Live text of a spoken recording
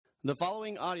The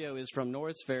following audio is from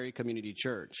Norris Ferry Community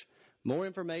Church. More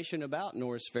information about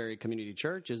Norris Ferry Community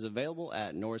Church is available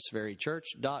at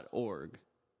norrisferrychurch.org.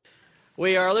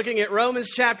 We are looking at Romans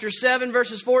chapter 7,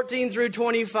 verses 14 through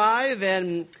 25,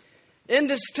 and in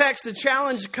this text, the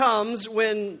challenge comes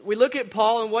when we look at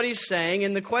Paul and what he's saying,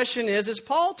 and the question is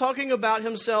Paul talking about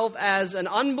himself as an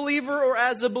unbeliever or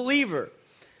as a believer?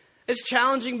 It's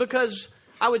challenging because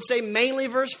I would say mainly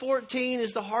verse 14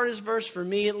 is the hardest verse for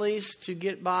me, at least, to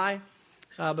get by,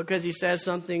 because he says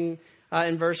something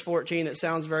in verse 14 that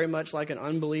sounds very much like an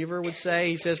unbeliever would say.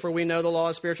 He says, "For we know the law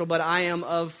is spiritual, but I am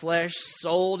of flesh,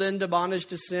 sold into bondage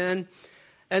to sin."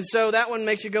 And so that one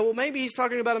makes you go, well, maybe he's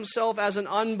talking about himself as an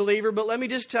unbeliever, but let me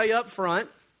just tell you up front,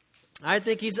 I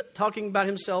think he's talking about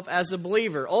himself as a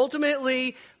believer.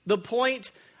 Ultimately, the point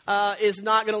is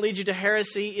not going to lead you to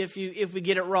heresy if we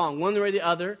get it wrong, one way or the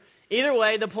other. Either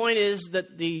way, the point is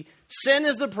that the sin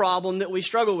is the problem that we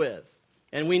struggle with,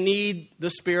 and we need the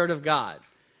Spirit of God.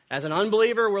 As an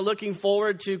unbeliever, we're looking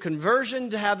forward to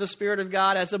conversion, to have the Spirit of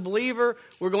God. As a believer,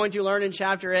 we're going to learn in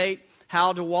chapter 8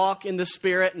 how to walk in the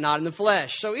Spirit, not in the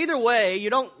flesh. So either way, you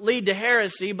don't lead to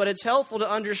heresy, but it's helpful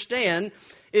to understand,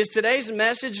 is today's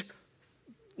message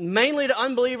mainly to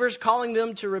unbelievers, calling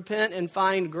them to repent and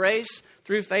find grace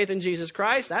through faith in Jesus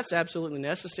Christ? That's absolutely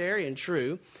necessary and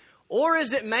true. Or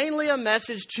is it mainly a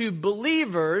message to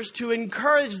believers to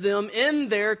encourage them in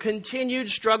their continued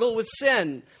struggle with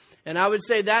sin? And I would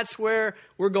say that's where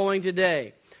we're going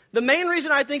today. The main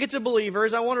reason I think it's a believer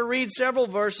is I want to read several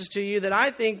verses to you that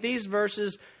I think these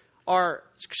verses are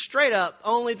straight up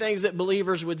only things that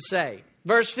believers would say.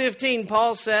 Verse 15,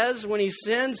 Paul says when he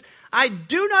sins, "I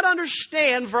do not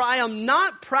understand, for I am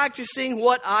not practicing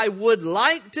what I would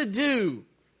like to do,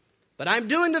 but I'm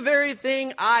doing the very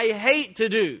thing I hate to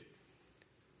do."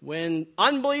 When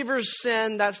unbelievers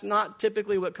sin, that's not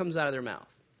typically what comes out of their mouth.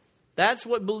 That's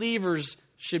what believers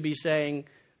should be saying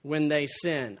when they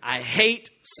sin. I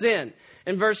hate sin.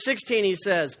 In verse 16 he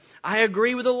says, "I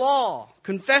agree with the law,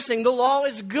 confessing the law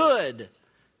is good."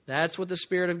 That's what the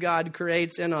Spirit of God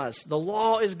creates in us. The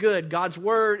law is good. God's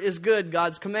word is good.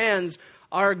 God's commands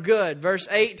are good. Verse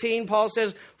 18, Paul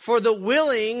says, "For the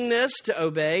willingness to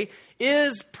obey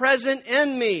is present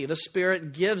in me." The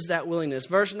Spirit gives that willingness.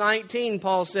 Verse 19,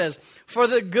 Paul says, "For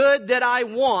the good that I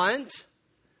want,"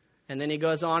 and then he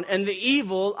goes on, "and the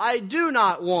evil I do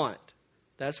not want."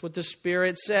 That's what the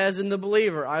Spirit says in the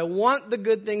believer. I want the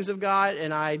good things of God,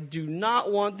 and I do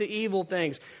not want the evil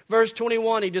things. Verse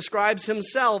 21, he describes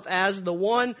himself as the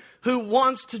one who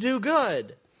wants to do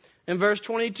good. In verse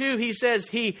 22, he says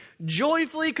he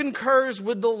joyfully concurs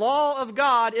with the law of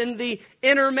God in the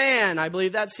inner man. I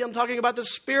believe that's him talking about the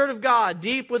Spirit of God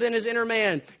deep within his inner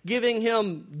man, giving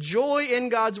him joy in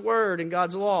God's word and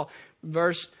God's law.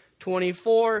 Verse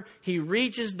 24, he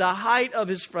reaches the height of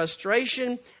his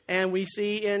frustration, and we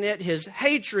see in it his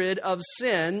hatred of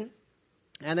sin.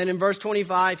 And then in verse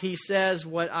 25, he says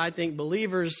what I think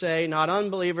believers say, not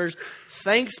unbelievers,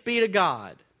 "Thanks be to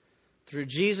God through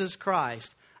Jesus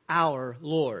Christ, our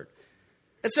Lord."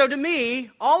 And so to me,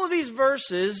 all of these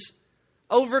verses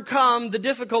overcome the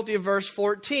difficulty of verse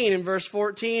 14. In verse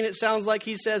 14, it sounds like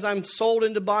he says, "I'm sold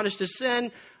into bondage to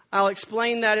sin." I'll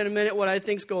explain that in a minute, what I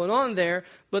think's going on there.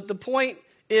 But the point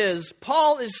is,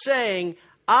 Paul is saying,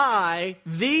 I,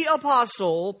 the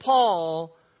apostle,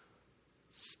 Paul,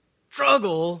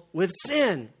 struggle with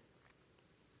sin.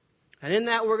 And in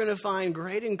that, we're going to find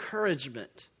great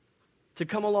encouragement to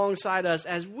come alongside us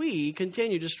as we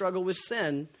continue to struggle with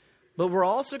sin. But we're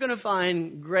also going to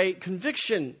find great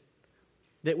conviction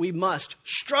that we must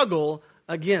struggle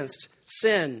against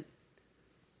sin.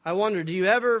 I wonder, do you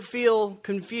ever feel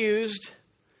confused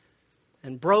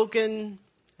and broken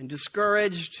and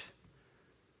discouraged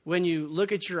when you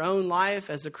look at your own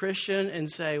life as a Christian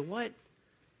and say, what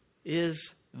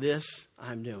is this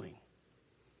I'm doing?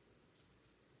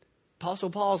 Apostle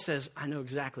Paul says, I know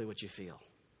exactly what you feel.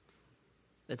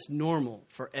 It's normal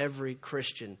for every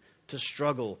Christian to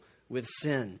struggle with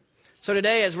sin. So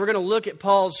today, as we're going to look at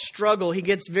Paul's struggle, he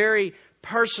gets very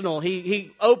personal.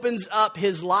 He opens up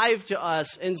his life to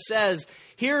us and says,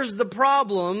 here's the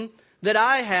problem that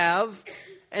I have.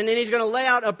 And then he's going to lay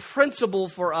out a principle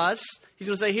for us. He's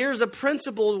going to say, here's a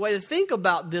principled way to think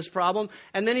about this problem.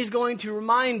 And then he's going to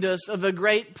remind us of a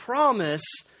great promise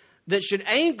that should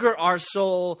anchor our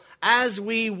soul as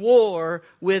we war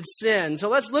with sin. So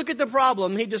let's look at the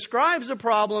problem. He describes the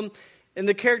problem and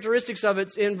the characteristics of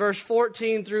it in verse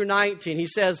 14 through 19. He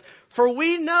says, "For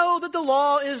we know that the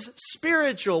law is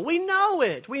spiritual." We know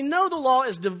it. We know the law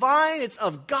is divine. It's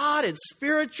of God. It's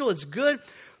spiritual. It's good.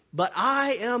 "But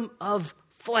I am of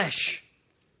flesh,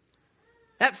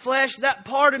 That flesh, that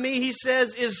part of me, he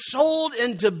says, is sold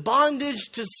into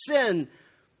bondage to sin.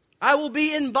 I will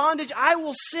be in bondage. I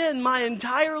will sin my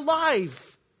entire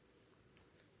life.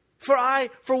 For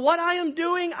what I am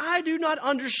doing, I do not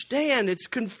understand. It's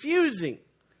confusing.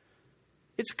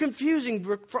 It's confusing,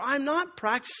 for I'm not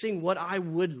practicing what I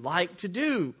would like to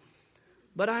do,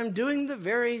 but I'm doing the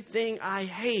very thing I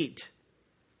hate.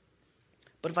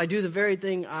 But if I do the very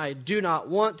thing I do not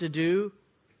want to do,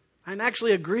 I'm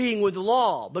actually agreeing with the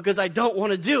law because I don't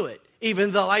want to do it,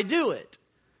 even though I do it.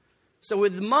 So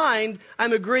with the mind,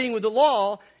 I'm agreeing with the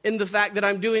law in the fact that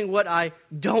I'm doing what I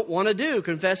don't want to do,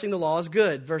 confessing the law is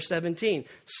good. Verse 17.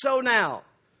 So now,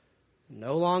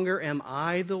 no longer am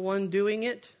I the one doing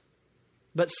it,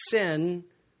 but sin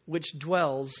which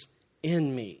dwells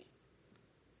in me.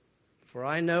 For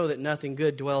I know that nothing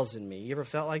good dwells in me. You ever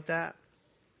felt like that?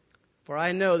 For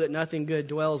I know that nothing good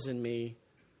dwells in me,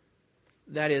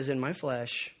 that is, in my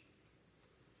flesh.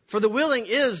 For the willing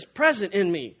is present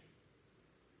in me,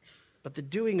 but the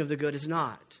doing of the good is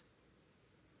not.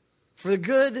 For the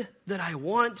good that I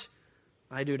want,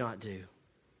 I do not do.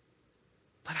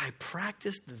 But I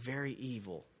practice the very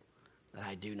evil that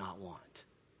I do not want.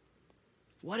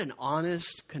 What an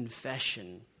honest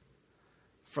confession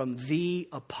from the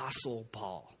Apostle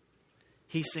Paul.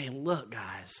 He's saying, look,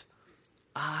 guys,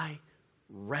 I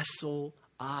wrestle,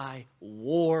 I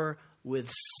war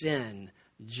with sin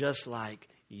just like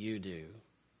you do.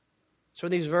 So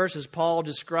in these verses, Paul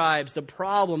describes the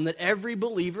problem that every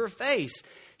believer faces.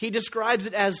 He describes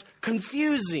it as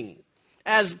confusing,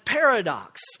 as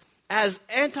paradox, as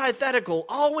antithetical,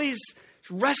 always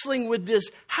wrestling with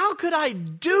this. How could I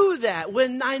do that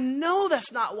when I know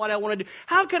that's not what I want to do?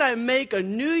 How could I make a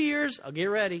New Year's, I'll get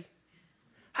ready.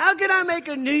 How can I make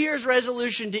a New Year's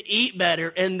resolution to eat better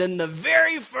and then the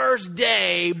very first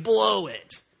day blow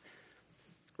it?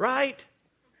 Right?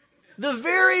 The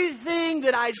very thing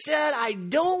that I said I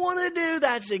don't want to do,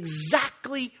 that's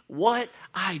exactly what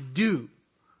I do.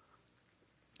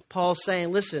 Paul's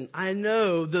saying, listen, I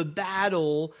know the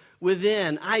battle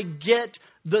within. I get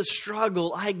the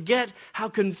struggle. I get how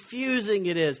confusing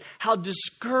it is, how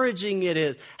discouraging it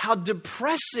is, how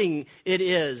depressing it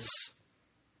is.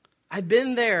 I've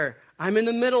been there. I'm in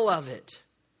the middle of it.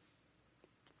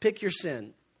 Pick your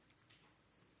sin.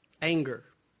 Anger.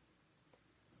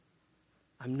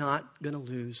 I'm not going to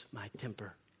lose my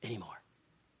temper anymore.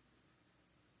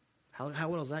 How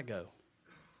well does that go?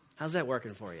 How's that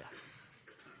working for you?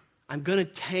 I'm going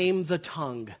to tame the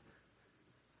tongue.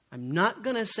 I'm not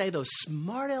going to say those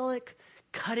smart aleck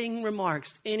cutting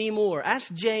remarks anymore.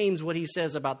 Ask James what he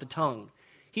says about the tongue.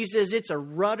 He says it's a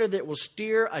rudder that will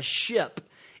steer a ship.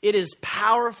 It is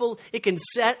powerful. It can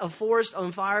set a forest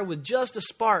on fire with just a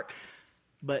spark.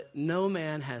 But no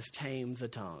man has tamed the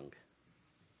tongue.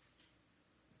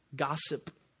 Gossip,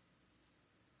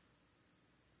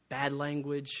 bad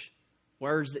language,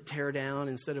 words that tear down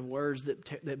instead of words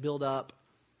that build up,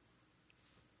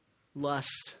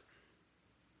 lust.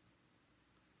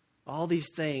 All these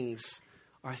things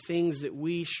are things that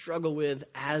we struggle with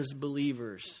as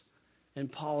believers.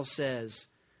 And Paul says,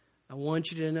 I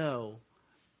want you to know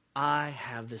I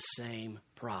have the same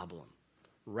problem.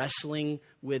 Wrestling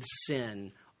with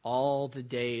sin all the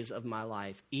days of my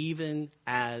life, even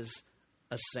as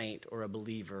a saint or a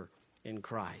believer in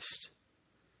Christ.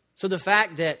 So the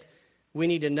fact that we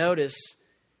need to notice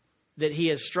that he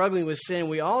is struggling with sin,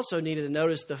 we also need to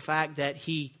notice the fact that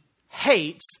he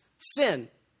hates sin.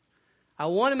 I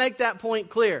want to make that point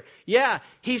clear. Yeah,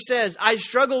 he says, I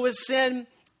struggle with sin.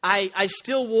 I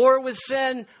still war with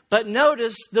sin. But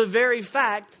notice the very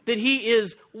fact that he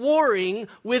is warring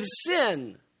with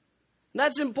sin.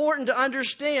 That's important to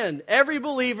understand. Every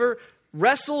believer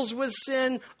wrestles with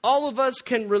sin. All of us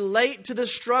can relate to the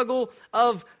struggle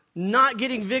of not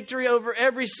getting victory over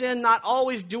every sin, not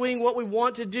always doing what we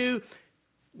want to do,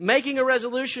 making a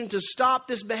resolution to stop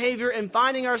this behavior and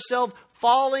finding ourselves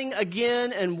falling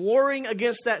again and warring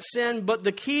against that sin. But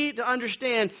the key to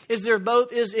understand is there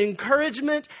both is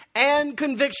encouragement and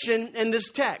conviction in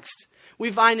this text.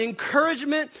 We find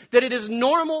encouragement that it is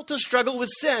normal to struggle with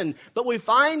sin, but we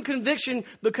find conviction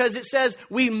because it says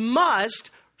we must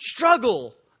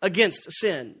struggle against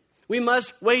sin. We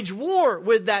must wage war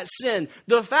with that sin.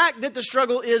 The fact that the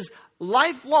struggle is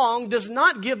lifelong does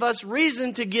not give us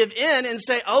reason to give in and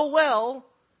say, oh, well,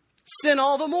 sin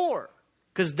all the more.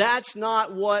 Because that's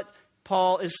not what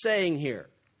Paul is saying here.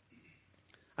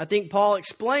 I think Paul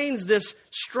explains this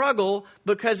struggle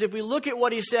because if we look at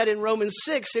what he said in Romans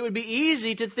 6, it would be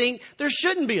easy to think there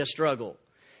shouldn't be a struggle.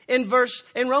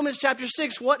 in Romans chapter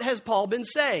 6, what has Paul been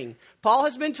saying? Paul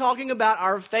has been talking about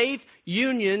our faith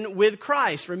union with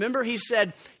Christ. Remember, he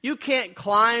said, you can't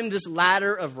climb this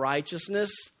ladder of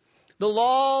righteousness. The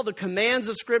law, the commands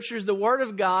of Scriptures, the Word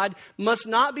of God must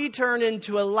not be turned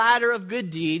into a ladder of good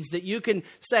deeds that you can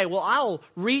say, well, I'll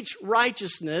reach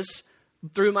righteousness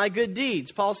through my good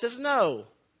deeds. Paul says, no,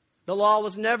 the law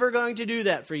was never going to do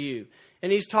that for you.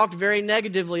 And he's talked very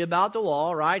negatively about the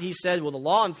law, right? He said, well, the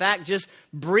law, in fact, just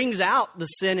brings out the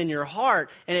sin in your heart,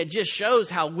 and it just shows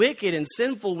how wicked and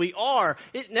sinful we are.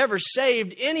 It never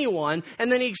saved anyone.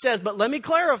 And then he says, but let me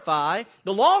clarify,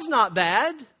 the law's not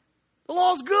bad. The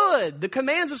law's good. The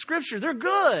commands of Scripture, they're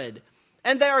good.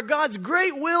 And they are God's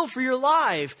great will for your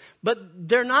life. But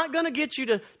they're not going to get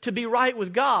you to be right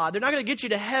with God. They're not going to get you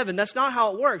to heaven. That's not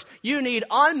how it works. You need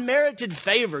unmerited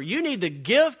favor. You need the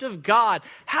gift of God.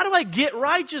 How do I get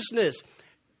righteousness?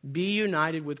 Be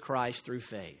united with Christ through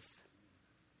faith.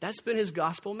 That's been his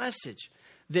gospel message.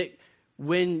 That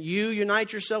when you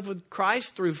unite yourself with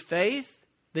Christ through faith,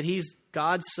 that he's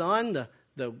God's Son,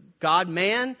 the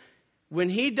God-man, when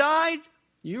he died,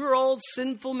 your old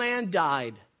sinful man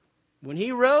died. When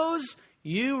he rose,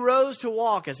 you rose to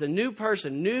walk as a new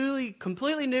person,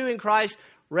 completely new in Christ,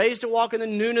 raised to walk in the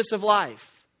newness of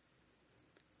life.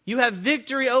 You have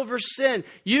victory over sin.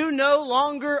 You no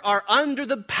longer are under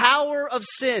the power of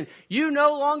sin. You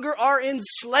no longer are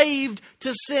enslaved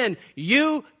to sin.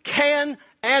 You can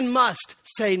and must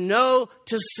say no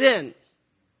to sin.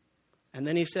 And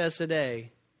then he says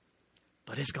today,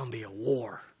 but it's going to be a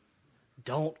war.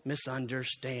 Don't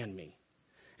misunderstand me.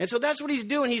 And so that's what he's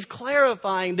doing. He's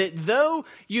clarifying that though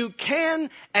you can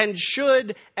and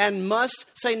should and must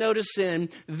say no to sin,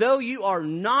 though you are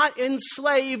not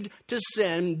enslaved to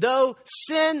sin, though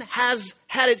sin has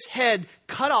had its head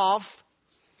cut off,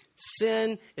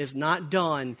 sin is not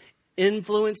done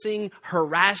influencing,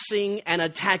 harassing, and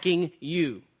attacking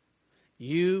you.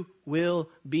 You will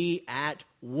be at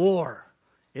war.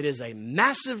 It is a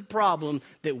massive problem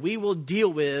that we will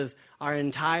deal with our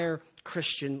entire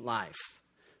Christian life.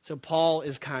 So Paul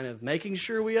is kind of making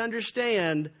sure we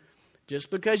understand just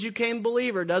because you became a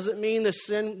believer doesn't mean the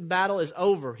sin battle is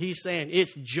over. He's saying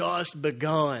it's just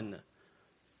begun.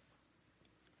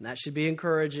 And that should be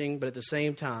encouraging, but at the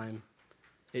same time,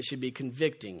 it should be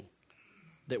convicting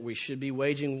that we should be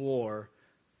waging war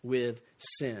with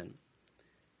sin.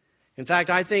 In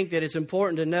fact, I think that it's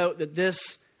important to note that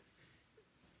this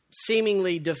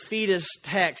seemingly defeatist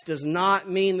text does not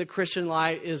mean the Christian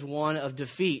life is one of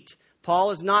defeat.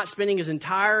 Paul is not spending his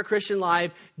entire Christian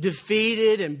life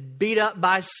defeated and beat up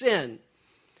by sin.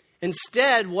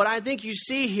 Instead, what I think you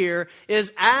see here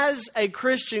is as a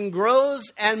Christian grows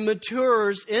and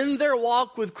matures in their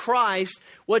walk with Christ,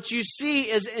 what you see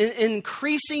is an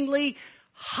increasingly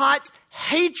hot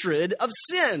hatred of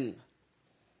sin.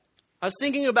 I was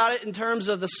thinking about it in terms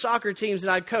of the soccer teams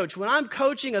that I coach. When I'm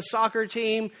coaching a soccer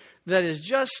team that is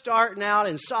just starting out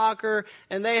in soccer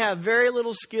and they have very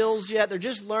little skills yet, they're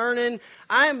just learning,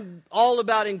 I'm all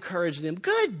about encouraging them.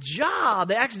 Good job.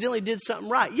 They accidentally did something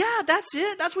right. Yeah, that's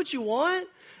it. That's what you want.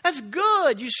 That's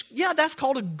good. That's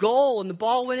called a goal and the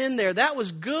ball went in there. That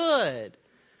was good.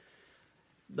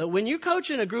 But when you're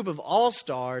coaching a group of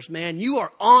all-stars, man, you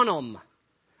are on them.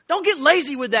 Don't get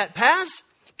lazy with that pass.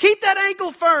 Keep that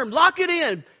ankle firm. Lock it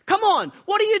in. Come on.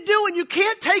 What are you doing? You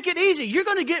can't take it easy. You're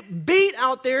going to get beat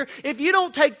out there if you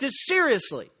don't take this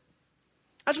seriously.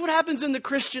 That's what happens in the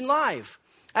Christian life.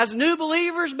 As new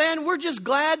believers, man, we're just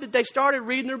glad that they started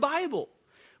reading their Bible.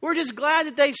 We're just glad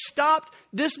that they stopped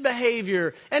this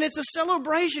behavior. And it's a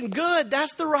celebration. Good.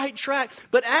 That's the right track.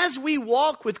 But as we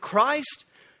walk with Christ,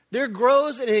 there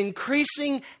grows an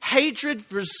increasing hatred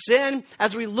for sin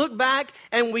as we look back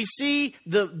and we see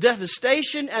the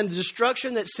devastation and the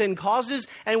destruction that sin causes,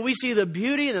 and we see the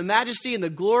beauty and the majesty and the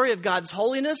glory of God's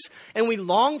holiness, and we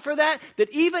long for that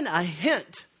even a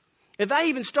hint, if I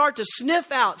even start to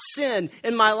sniff out sin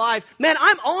in my life, man,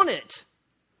 I'm on it.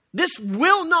 This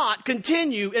will not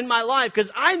continue in my life because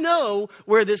I know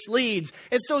where this leads.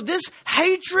 And so this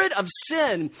hatred of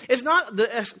sin is not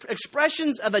the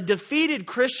expressions of a defeated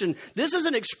Christian. This is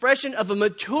an expression of a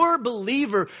mature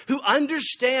believer who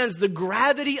understands the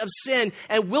gravity of sin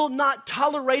and will not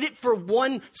tolerate it for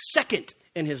 1 second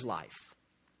in his life.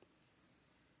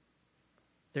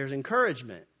 There's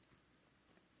encouragement.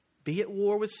 Be at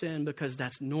war with sin because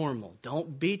that's normal.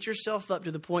 Don't beat yourself up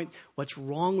to the point, what's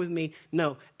wrong with me?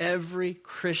 No, every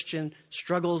Christian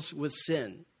struggles with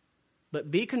sin.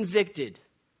 But be convicted.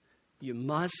 You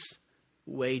must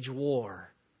wage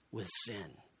war with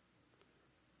sin.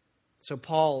 So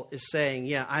Paul is saying,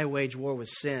 yeah, I wage war with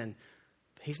sin.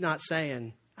 He's not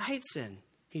saying, I hate sin.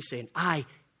 He's saying, I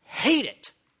hate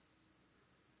it.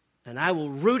 And I will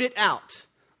root it out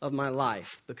of my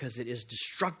life because it is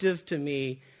destructive to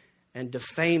me and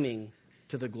defaming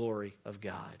to the glory of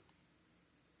God.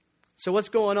 So what's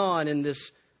going on in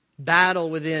this battle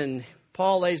within?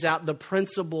 Paul lays out the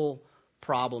principal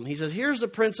problem. He says, here's a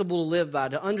principle to live by,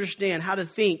 to understand how to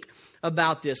think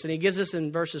about this. And he gives us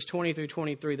in verses 20 through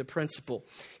 23 the principle.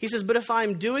 He says, but if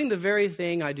I'm doing the very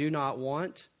thing I do not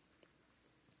want,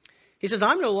 he says,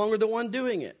 I'm no longer the one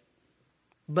doing it,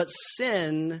 but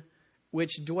sin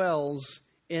which dwells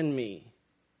in me.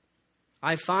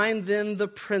 I find then the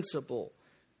principle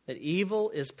that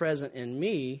evil is present in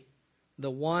me,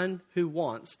 the one who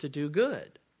wants to do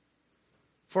good.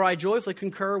 For I joyfully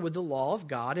concur with the law of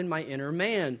God in my inner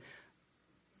man.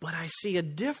 But I see a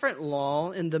different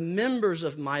law in the members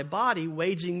of my body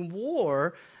waging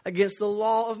war against the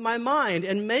law of my mind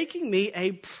and making me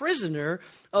a prisoner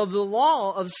of the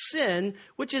law of sin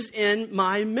which is in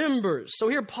my members. So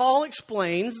here Paul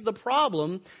explains the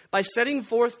problem by setting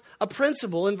forth a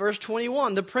principle in verse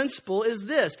 21. The principle is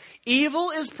this: evil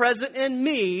is present in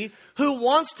me who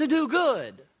wants to do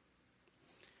good.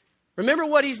 Remember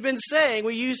what he's been saying.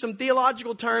 We used some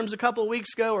theological terms a couple of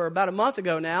weeks ago, or about a month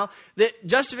ago now, that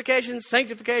justification,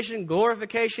 sanctification,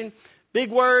 glorification,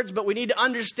 big words, but we need to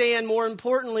understand, more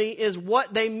importantly, is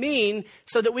what they mean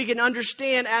so that we can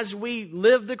understand as we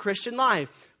live the Christian life.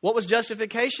 What was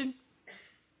justification?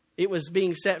 It was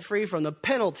being set free from the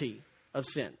penalty of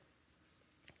sin.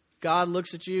 God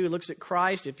looks at you, looks at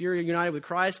Christ, if you're united with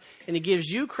Christ, and he gives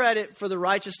you credit for the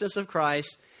righteousness of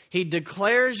Christ. He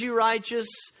declares you righteous.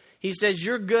 He says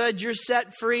you're good, you're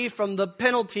set free from the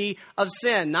penalty of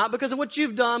sin. Not because of what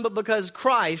you've done, but because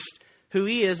Christ, who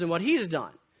he is and what he's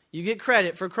done. You get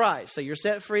credit for Christ. So you're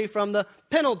set free from the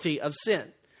penalty of sin.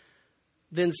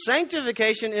 Then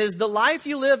sanctification is the life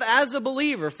you live as a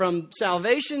believer from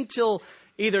salvation till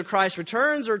either Christ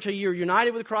returns or till you're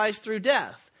united with Christ through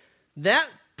death. That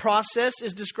process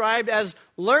is described as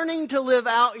learning to live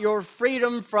out your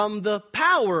freedom from the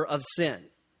power of sin.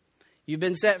 You've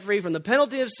been set free from the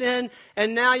penalty of sin,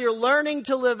 and now you're learning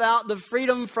to live out the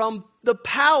freedom from the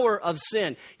power of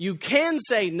sin. You can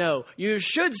say no. You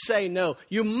should say no.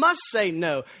 You must say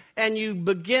no. And you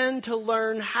begin to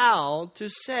learn how to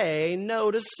say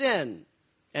no to sin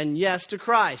and yes to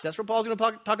Christ. That's what Paul's going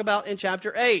to talk about in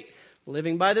chapter 8.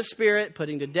 Living by the Spirit,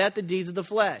 putting to death the deeds of the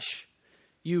flesh.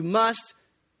 You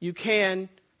can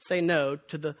say no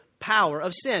to the power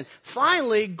of sin.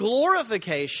 Finally,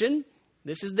 glorification.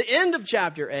 This is the end of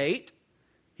chapter 8.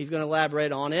 He's going to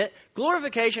elaborate on it.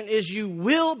 Glorification is you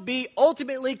will be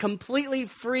ultimately completely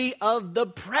free of the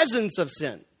presence of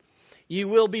sin. You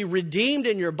will be redeemed,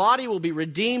 and your body will be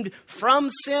redeemed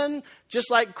from sin, just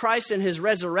like Christ in his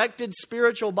resurrected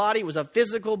spiritual body was a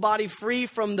physical body free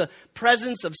from the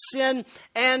presence of sin.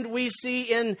 And we see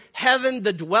in heaven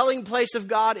the dwelling place of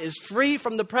God is free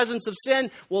from the presence of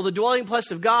sin. Well, the dwelling place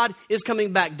of God is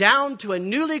coming back down to a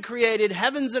newly created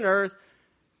heavens and earth,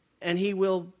 and he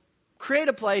will create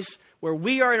a place where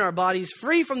we are in our bodies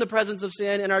free from the presence of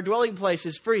sin, and our dwelling place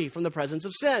is free from the presence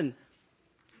of sin.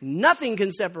 Nothing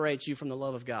can separate you from the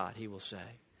love of God, he will say.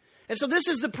 And so this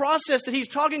is the process that he's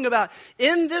talking about.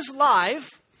 In this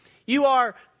life, you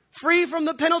are free from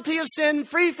the penalty of sin,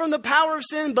 free from the power of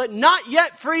sin, but not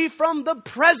yet free from the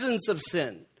presence of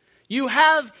sin. You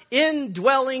have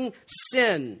indwelling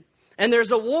sin. And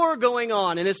there's a war going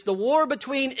on, and it's the war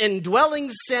between indwelling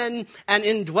sin and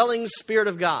indwelling Spirit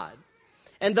of God.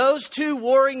 And those two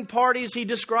warring parties, he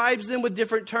describes them with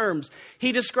different terms.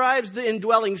 He describes the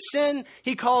indwelling sin,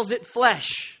 he calls it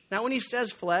flesh. Now, when he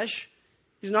says flesh,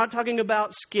 he's not talking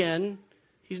about skin.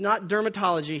 He's not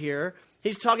dermatology here.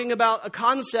 He's talking about a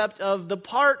concept of the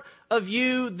part of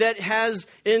you that has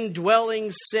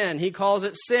indwelling sin. He calls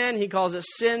it sin. He calls it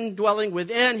sin dwelling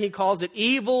within. He calls it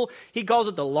evil. He calls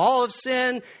it the law of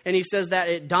sin. And he says that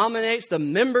it dominates the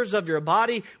members of your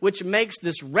body, which makes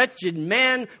this wretched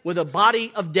man with a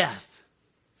body of death.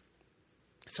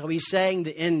 So he's saying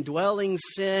the indwelling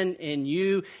sin in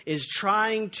you is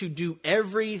trying to do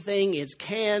everything it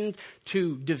can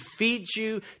to defeat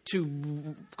you,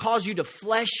 to cause you to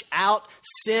flesh out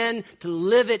sin, to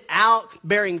live it out,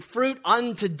 bearing fruit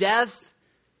unto death.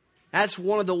 That's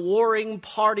one of the warring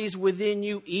parties within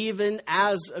you, even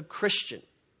as a Christian.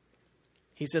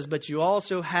 He says, but you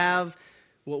also have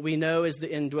what we know is the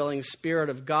indwelling Spirit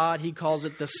of God. He calls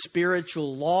it the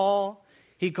spiritual law.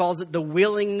 He calls it the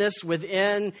willingness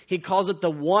within. He calls it the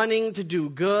wanting to do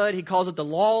good. He calls it the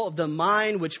law of the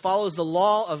mind, which follows the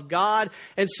law of God.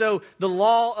 And so the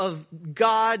law of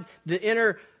God, the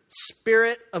inner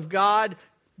Spirit of God,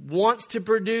 wants to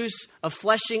produce a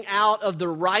fleshing out of the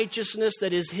righteousness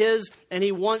that is His, and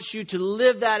He wants you to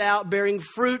live that out bearing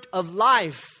fruit of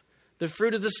life. The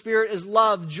fruit of the Spirit is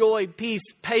love, joy, peace,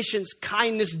 patience,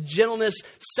 kindness, gentleness,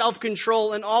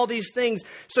 self-control, and all these things.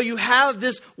 So you have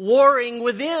this warring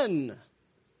within.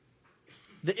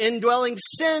 The indwelling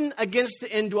sin against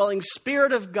the indwelling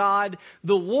Spirit of God.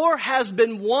 The war has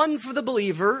been won for the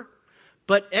believer,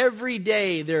 but every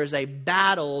day there is a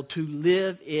battle to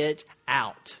live it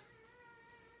out.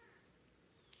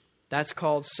 That's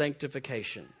called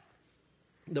sanctification.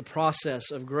 The process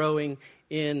of growing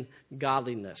in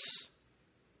godliness.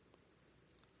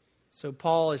 So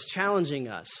Paul is challenging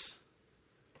us.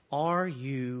 Are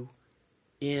you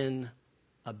in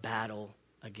a battle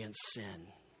against sin?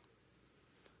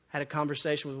 I had a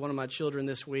conversation with one of my children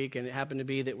this week, and it happened to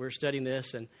be that we're studying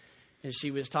this, and she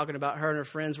was talking about her and her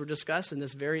friends were discussing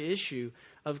this very issue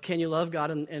of can you love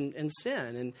God and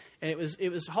sin? And it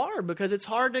was hard because it's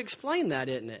hard to explain that,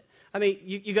 isn't it? I mean,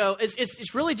 you go,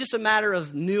 it's really just a matter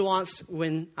of nuance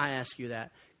when I ask you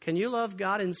that. Can you love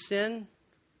God and sin?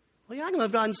 Well, yeah, I can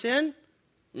love God and sin.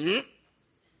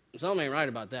 Something ain't right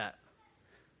about that.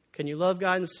 Can you love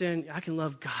God and sin? I can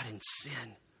love God and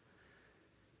sin.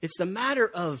 It's the matter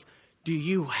of, do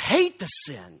you hate the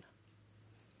sin?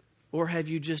 Or have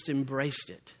you just embraced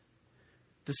it?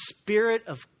 The Spirit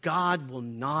of God will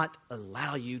not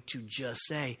allow you to just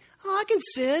say, oh, I can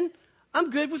sin.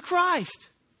 I'm good with Christ.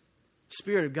 The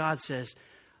Spirit of God says,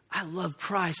 I love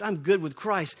Christ. I'm good with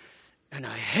Christ. And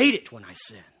I hate it when I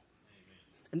sin. Amen.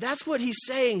 And that's what he's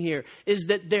saying here, is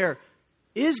that there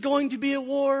is going to be a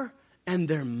war, and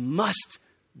there must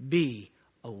be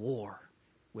a war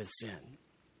with sin.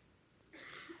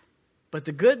 But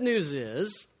the good news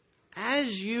is,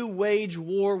 as you wage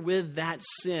war with that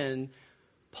sin,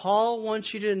 Paul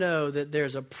wants you to know that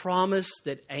there's a promise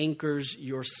that anchors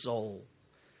your soul.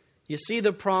 You see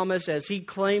the promise as he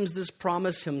claims this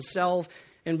promise himself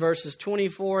in verses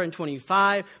 24 and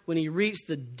 25 when he reached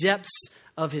the depths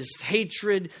of his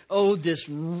hatred. Oh, this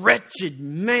wretched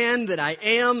man that I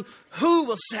am, who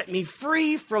will set me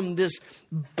free from this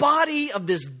body of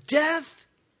this death?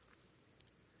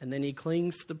 And then he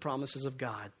clings to the promises of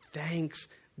God. Thanks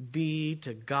be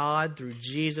to God through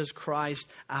Jesus Christ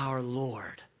our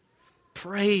Lord.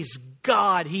 Praise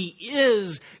God, He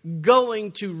is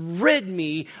going to rid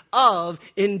me of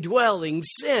indwelling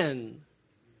sin.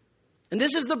 And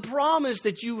this is the promise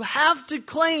that you have to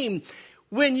claim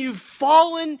when you've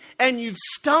fallen and you've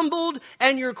stumbled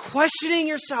and you're questioning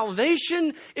your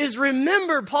salvation. Is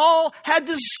remember, Paul had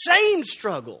the same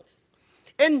struggle.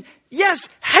 And yes,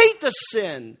 hate the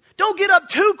sin. Don't get up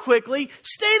too quickly.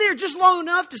 Stay there just long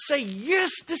enough to say,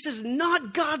 yes, this is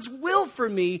not God's will for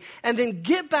me. And then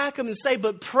get back up and say,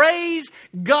 but praise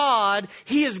God,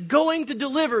 He is going to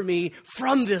deliver me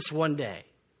from this one day.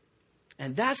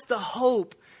 And that's the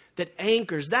hope that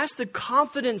anchors. That's the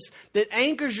confidence that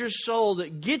anchors your soul,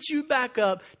 that gets you back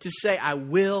up to say, I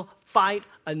will fight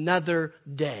another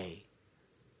day.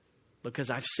 Because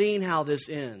I've seen how this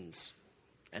ends,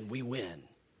 and we win.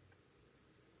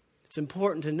 It's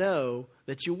important to know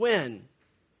that you win.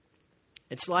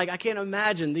 It's like, I can't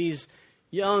imagine these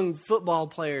young football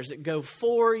players that go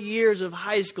 4 years of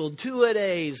high school,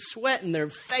 2-a-days, sweating their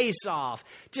face off,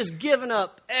 just giving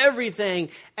up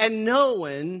everything and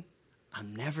knowing,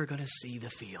 I'm never going to see the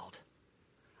field.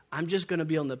 I'm just going to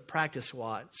be on the practice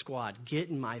squad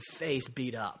getting my face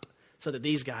beat up so that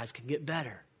these guys can get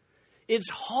better. It's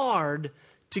hard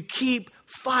to keep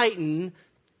fighting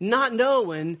not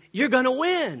knowing you're going to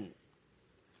win.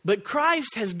 But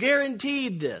Christ has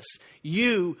guaranteed this.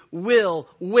 You will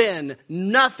win.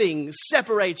 Nothing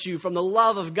separates you from the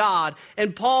love of God.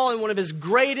 And Paul, in one of his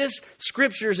greatest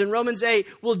scriptures in Romans 8,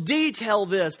 will detail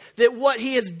this, that what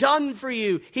He has done for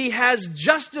you, He has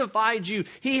justified you,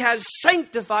 He has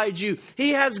sanctified you,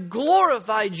 He has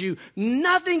glorified you.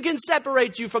 Nothing can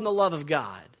separate you from the love of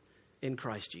God in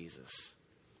Christ Jesus.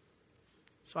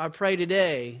 So I pray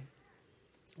today,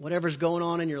 whatever's going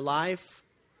on in your life,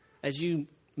 as you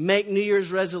make New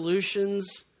Year's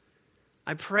resolutions,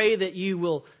 I pray that you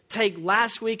will take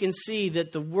last week and see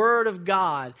that the Word of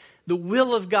God, the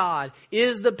will of God,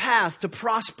 is the path to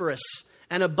prosperous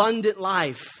and abundant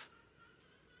life.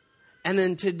 And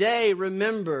then today,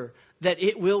 remember that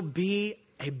it will be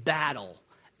a battle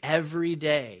every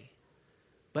day.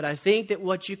 But I think that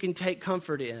what you can take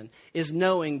comfort in is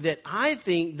knowing that I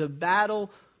think the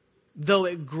battle, though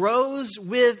it grows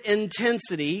with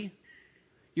intensity,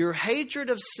 your hatred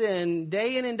of sin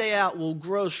day in and day out will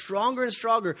grow stronger and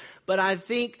stronger, but I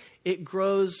think it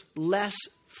grows less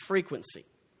frequency.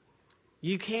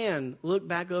 You can look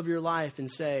back over your life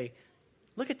and say,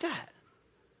 look at that.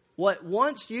 what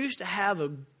once used to have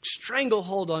a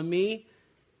stranglehold on me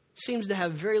seems to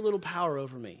have very little power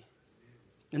over me.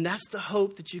 And that's the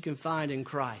hope that you can find in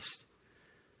Christ.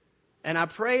 And I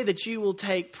pray that you will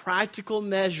take practical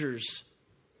measures,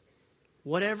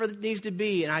 whatever it needs to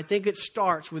be. And I think it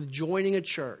starts with joining a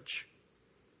church.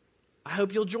 I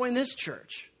hope you'll join this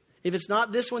church. If it's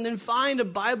not this one, then find a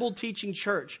Bible teaching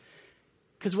church.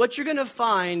 Because what you're going to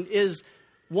find is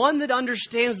one that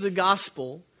understands the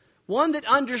gospel, one that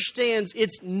understands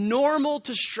it's normal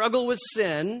to struggle with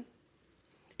sin,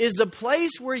 is a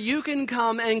place where you can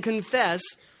come and confess,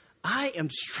 I am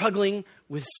struggling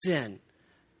with sin.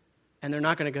 And they're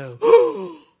not going to go,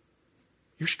 oh,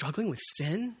 you're struggling with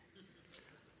sin?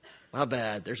 My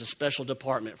bad, there's a special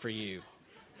department for you.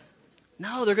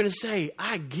 No, they're going to say,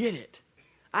 I get it.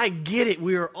 I get it.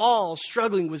 We are all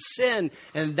struggling with sin,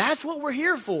 and that's what we're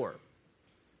here for.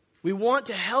 We want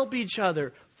to help each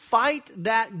other fight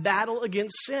that battle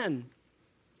against sin.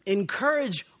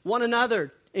 Encourage one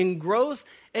another in growth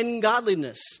and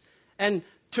godliness. And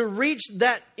to reach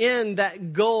that end,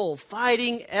 that goal,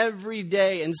 fighting every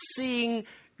day and seeing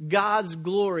God's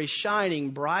glory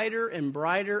shining brighter and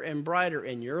brighter and brighter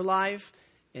in your life,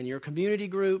 in your community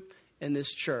group, in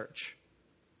this church.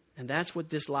 And that's what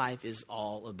this life is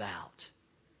all about.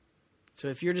 So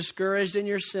if you're discouraged in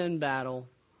your sin battle,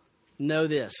 know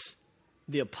this.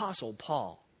 The Apostle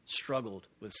Paul struggled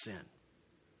with sin.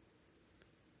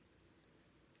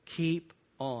 Keep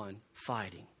on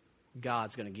fighting.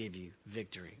 God's going to give you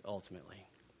victory ultimately.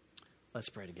 Let's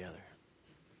pray together.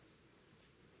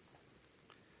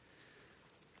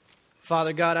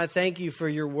 Father God, I thank you for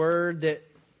your word that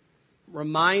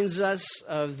reminds us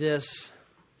of this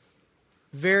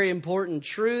very important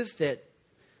truth that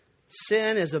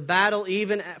sin is a battle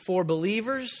even for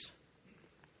believers.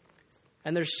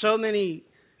 And there's so many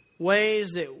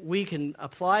ways that we can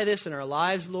apply this in our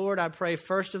lives, Lord. I pray,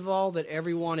 first of all, that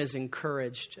everyone is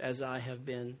encouraged as I have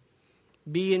been.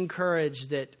 Be encouraged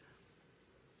that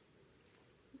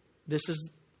this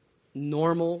is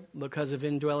normal because of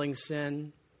indwelling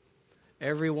sin.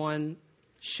 Everyone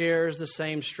shares the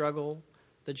same struggle.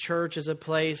 The church is a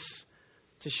place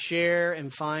to share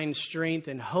and find strength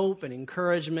and hope and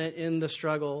encouragement in the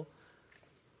struggle.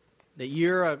 That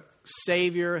you're a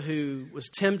Savior who was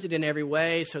tempted in every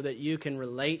way so that you can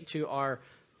relate to our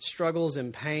struggles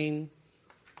and pain.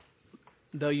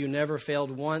 Though you never failed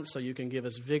once, so you can give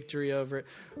us victory over it.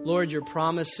 Lord, your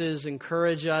promises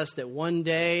encourage us that one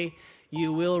day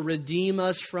you will redeem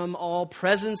us from all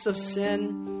presence of sin.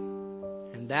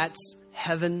 And that's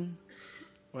heaven,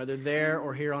 whether there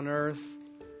or here on earth.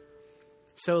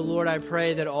 So, Lord, I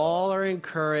pray that all are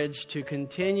encouraged to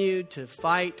continue to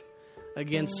fight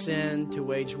against sin, to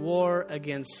wage war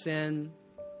against sin.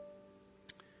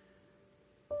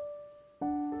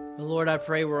 Lord, I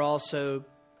pray we're also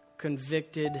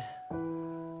convicted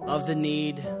of the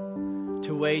need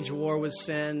to wage war with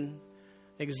sin.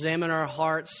 Examine our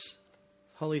hearts.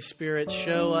 Holy Spirit,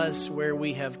 show us where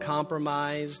we have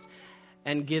compromised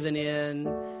and given in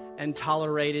and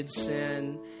tolerated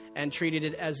sin and treated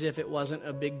it as if it wasn't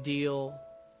a big deal.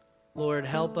 Lord,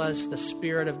 help us, the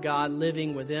Spirit of God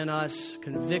living within us.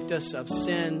 Convict us of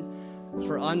sin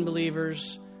for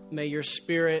unbelievers. May your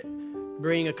Spirit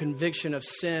bring a conviction of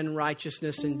sin,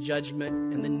 righteousness, and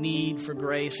judgment and the need for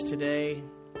grace today.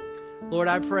 Lord,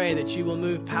 I pray that you will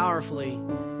move powerfully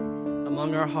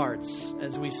among our hearts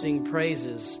as we sing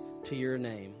praises to your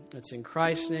name. It's in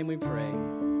Christ's name we pray.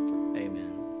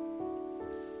 Amen.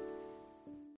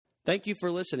 Thank you for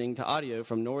listening to audio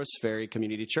from Norris Ferry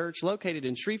Community Church located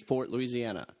in Shreveport,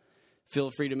 Louisiana.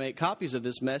 Feel free to make copies of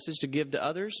this message to give to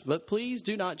others, but please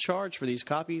do not charge for these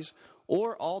copies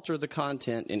or alter the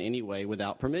content in any way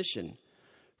without permission.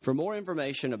 For more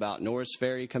information about Norris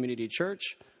Ferry Community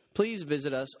Church, please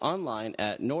visit us online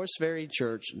at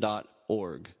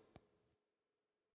norrisferrychurch.org.